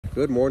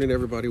Good morning,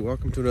 everybody.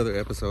 Welcome to another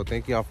episode.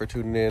 Thank y'all for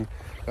tuning in.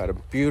 Got a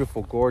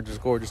beautiful,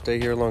 gorgeous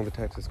day here along the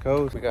Texas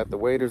coast. We got the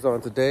waders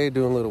on today,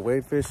 doing a little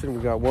wade fishing.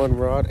 We got one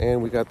rod,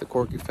 and we got the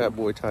Corky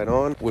Fatboy tied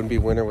on. Wouldn't be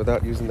winter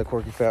without using the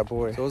Corky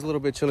Fatboy. So it was a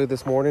little bit chilly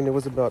this morning. It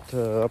was about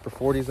upper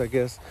 40s, I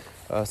guess.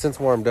 Since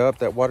warmed up,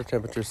 that water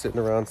temperature is sitting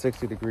around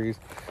 60 degrees.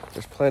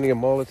 There's plenty of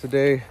mullet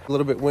today. A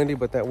little bit windy,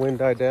 but that wind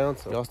died down.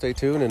 So y'all stay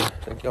tuned, and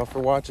thank y'all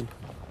for watching.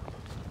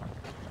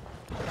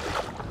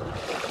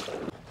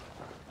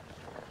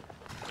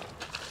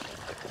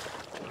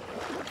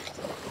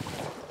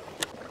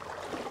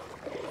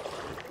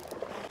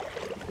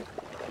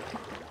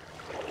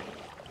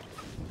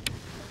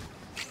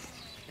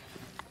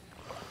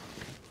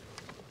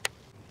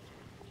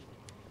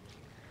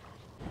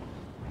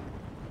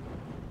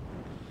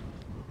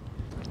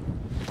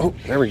 Oh,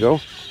 there we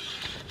go.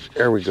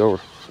 There we go.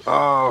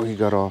 Oh, he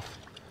got off.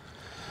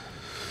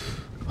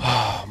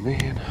 Oh,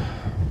 man.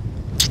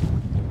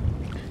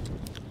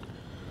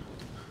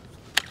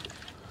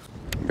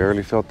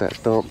 Barely felt that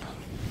thump.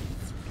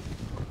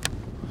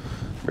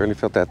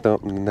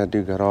 And then that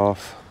dude got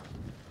off.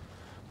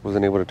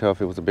 Wasn't able to tell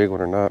if it was a big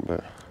one or not,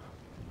 but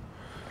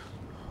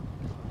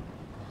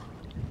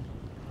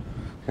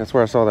that's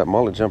where I saw that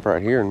mullet jump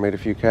right here and made a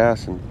few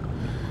casts, and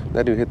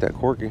that dude hit that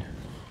Corky.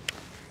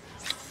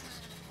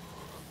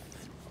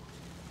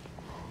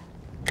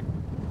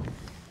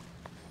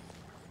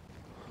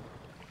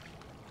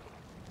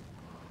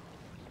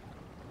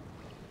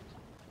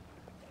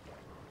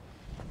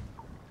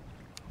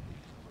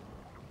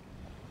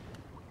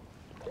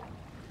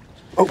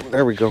 Oh,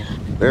 there we go.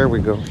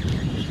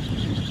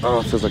 Oh,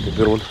 it feels like a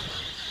good one.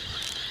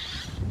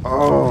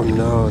 Oh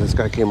no, this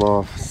guy came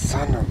off.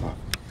 Son of a...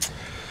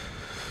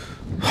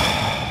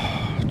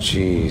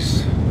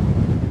 Jeez.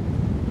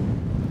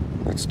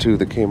 That's two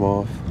that came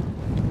off.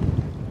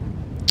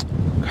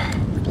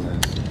 God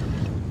bless.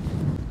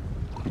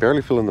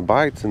 Barely feeling the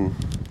bites, and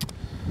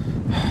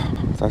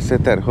as I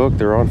set that hook,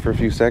 they're on for a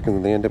few seconds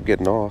and they end up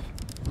getting off.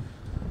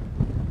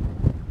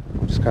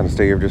 We'll just kind of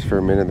stay here just for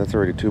a minute. That's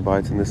already two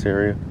bites in this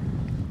area.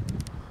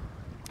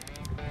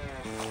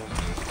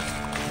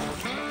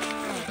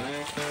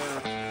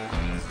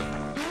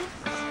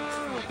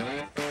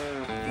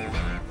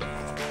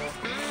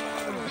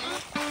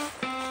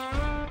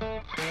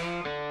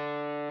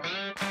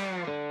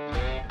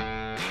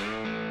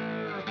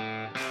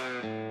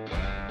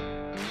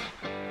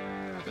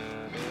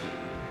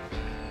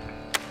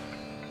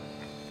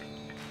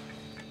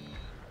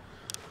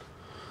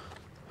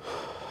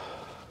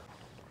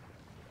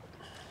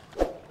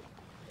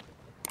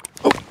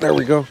 There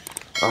we go.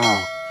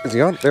 Oh, is he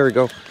on? There we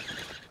go.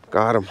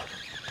 Got him.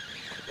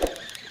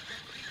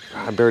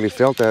 I barely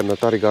felt that and I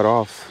thought he got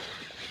off.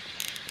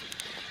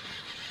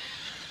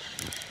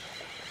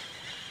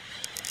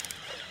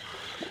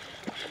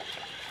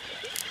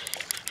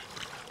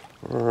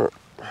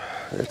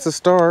 It's a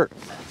start.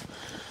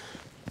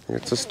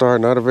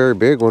 Not a very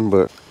big one,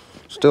 but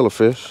still a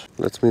fish.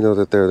 Lets me know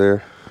that they're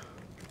there.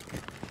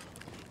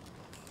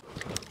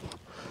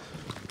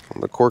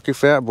 The Corky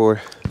Fatboy.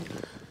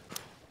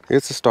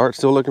 It's a start.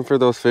 Still looking for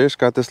those fish.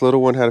 Got this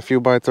little one. Had a few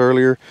bites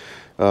earlier.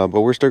 But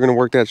we're still going to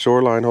work that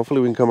shoreline.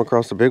 Hopefully we can come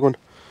across a big one.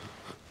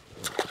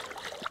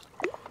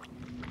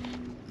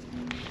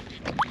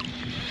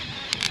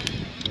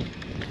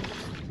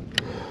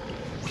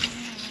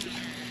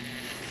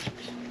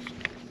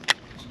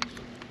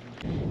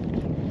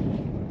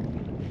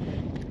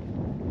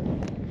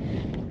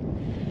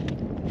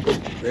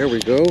 There we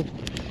go.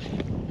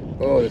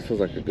 Oh, this feels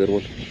like a good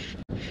one.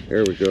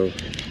 There we go.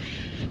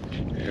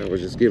 I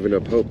was just giving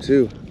up hope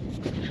too.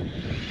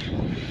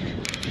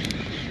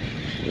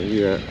 Where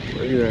you at?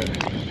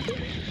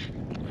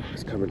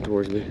 It's coming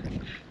towards me.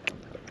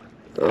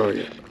 Oh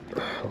yeah.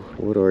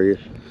 What are you?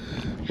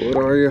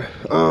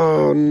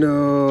 Oh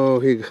no,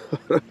 he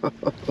got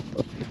off.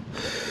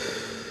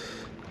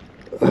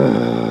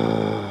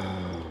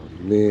 Oh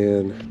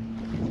man.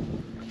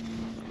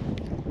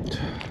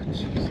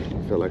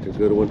 Jeez, felt like a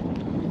good one.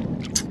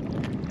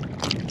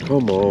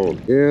 Come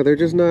on. Yeah, they're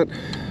just not,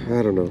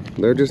 I don't know.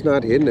 They're just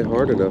not hitting it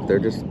hard enough. They're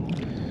just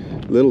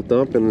little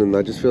thumping, and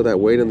I just feel that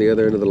weight on the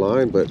other end of the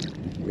line, but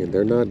I mean,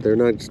 they're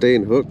not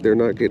staying hooked. They're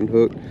not getting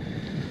hooked.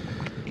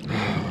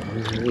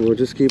 And we'll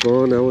just keep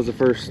on. That was the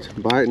first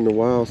bite in a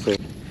while, so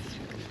it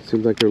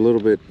seems like they're a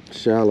little bit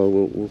shallow.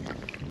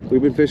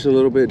 We've been fishing a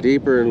little bit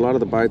deeper, and a lot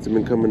of the bites have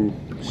been coming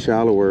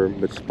shallower,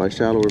 but by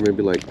shallower,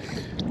 maybe like,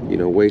 you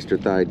know, waist or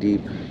thigh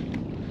deep.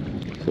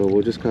 So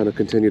we'll just kind of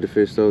continue to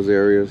fish those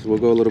areas. We'll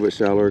go a little bit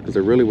shallower because I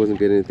really wasn't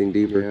getting anything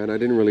deeper. Yeah, and I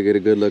didn't really get a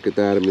good look at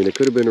that. I mean, it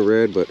could have been a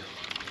red, but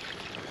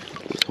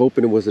I was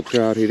hoping it was a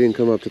trout. He didn't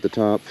come up to the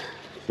top.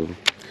 So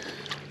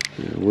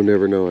yeah, we'll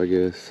never know, I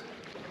guess.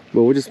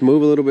 But we'll just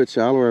move a little bit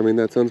shallower. I mean,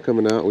 that sun's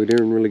coming out. We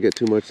didn't really get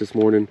too much this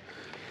morning.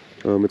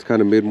 It's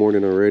kind of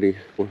mid-morning already.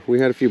 We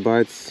had a few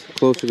bites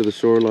closer to the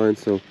shoreline,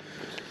 so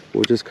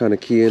we'll just kind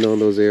of key in on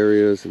those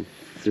areas and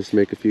just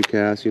make a few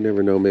casts. You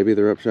never know. Maybe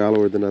they're up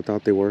shallower than I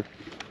thought they were.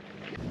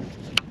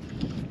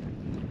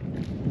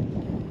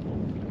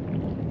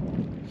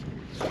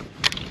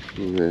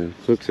 Yeah,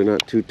 hooks are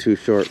not too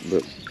sharp,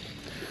 but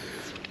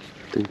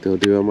I think they'll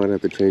do. I might have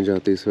to change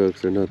out these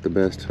hooks. They're not the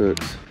best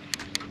hooks.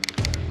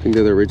 I think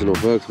they're the original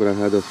hooks, but I've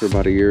had those for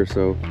about a year or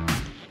so.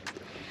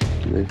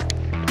 And they're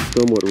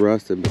somewhat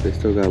rusted, but they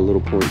still got a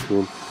little point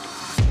to them.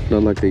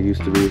 Not like they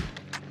used to be.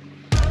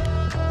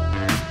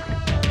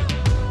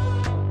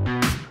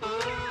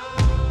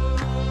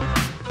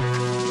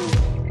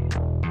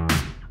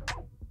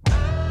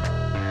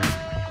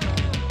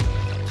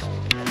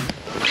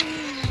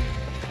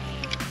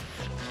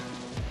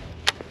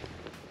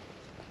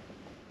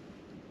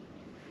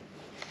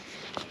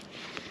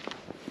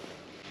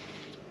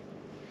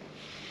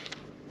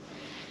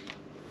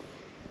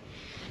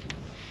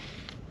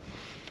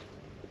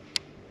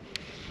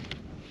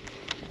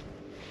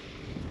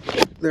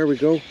 There we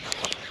go.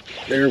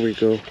 There we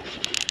go.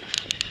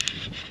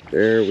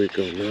 There we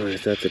go.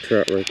 Nice. That's a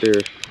trout right there.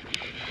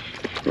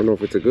 I don't know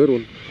if it's a good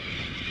one,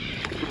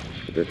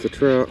 but that's a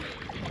trout.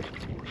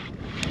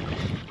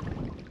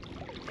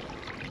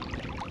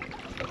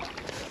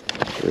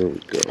 There we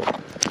go.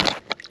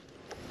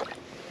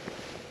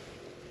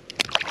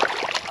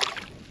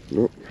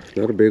 Nope,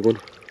 not a big one.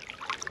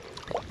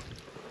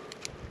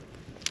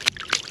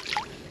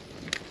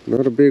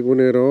 Not a big one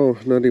at all.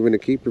 Not even a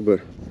keeper,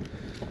 but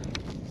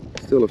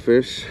still a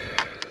fish.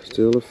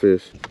 Still a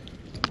fish.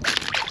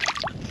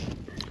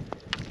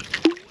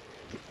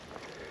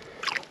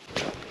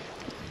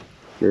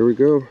 There we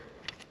go.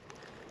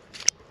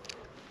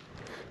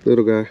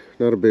 Little guy,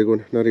 not a big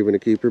one, not even a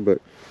keeper, but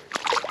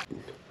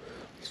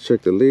let's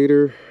check the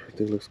leader.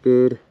 Everything looks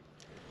good.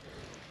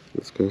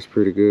 This guy's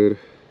pretty good.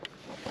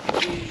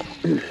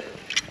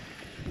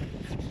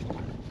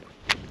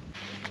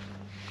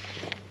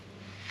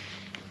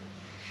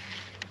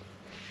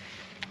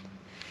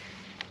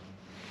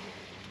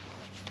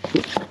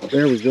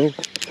 There we go.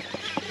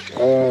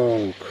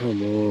 Oh,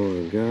 come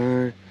on,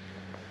 guy.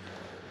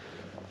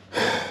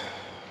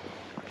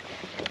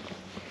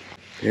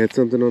 Had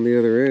something on the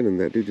other end and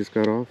that dude just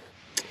got off.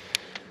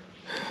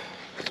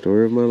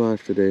 Story of my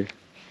life today.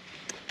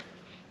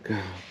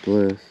 God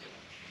bless.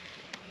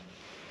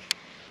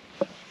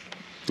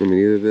 I mean,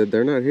 either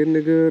they're not hitting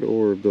it good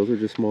or those are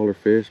just smaller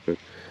fish, but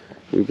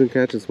we've been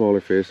catching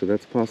smaller fish, so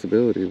that's a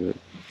possibility, but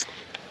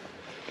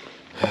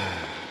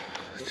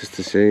it's just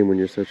a shame when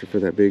you're searching for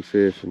that big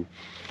fish and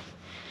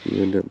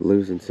you end up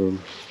losing some.